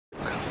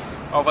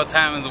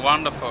OverTyme is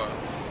wonderful.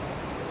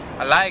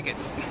 I like it.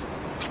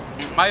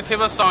 My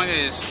favorite song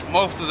is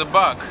Move to the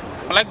Buck.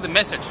 I like the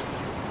message.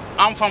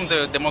 I'm from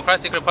the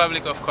Democratic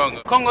Republic of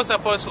Congo. Congo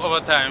supports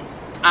OverTyme,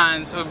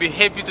 and so we'll be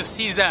happy to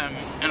see them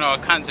in our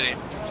country.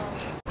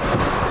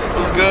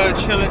 It's good,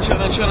 chillin',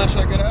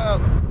 check it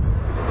out.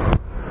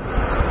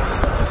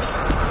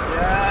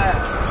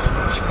 Yeah,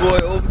 it's your boy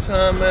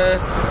OverTyme, man.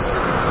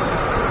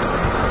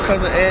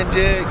 Cousin Aunt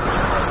Dig,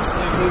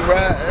 we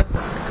riding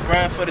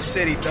for the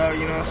city, dog,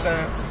 you know what I'm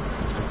saying?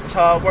 It's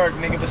hard work,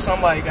 nigga, but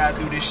somebody gotta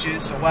do this shit,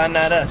 so why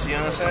not us, you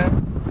know what I'm saying?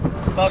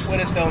 Fuck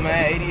with us though,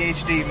 man.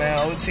 ADHD, man,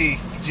 OT,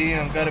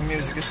 GM, gutter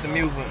music, it's the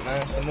movement, man,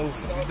 it's the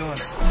movement, we doing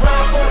it.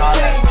 All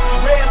that.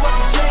 Red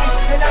looking jeans,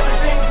 and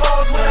everything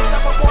goes when I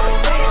step up on the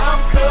scene.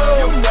 I'm cool,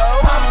 you know,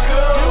 I'm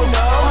cool, you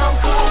know, I'm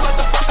cool,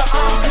 motherfucker,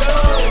 I'm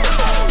cool.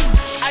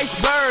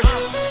 Iceberg,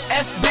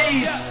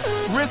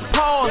 SBs, wrist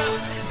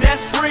pause,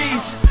 that's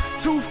freeze.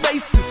 2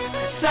 faces,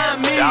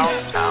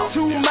 Siamese,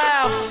 2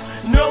 mouths,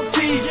 no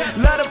teeth.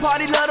 Love the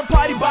party,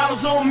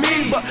 bottles on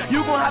me. But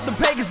you gon' have to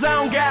pay cause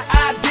I don't got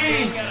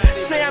ID.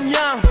 Say I'm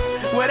young,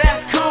 well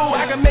that's cool.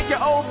 I can make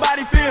your old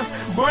body feel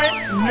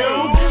brand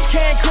new.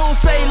 Cancun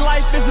say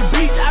life is a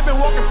beach. I've been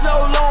walking so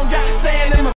long, got sand in my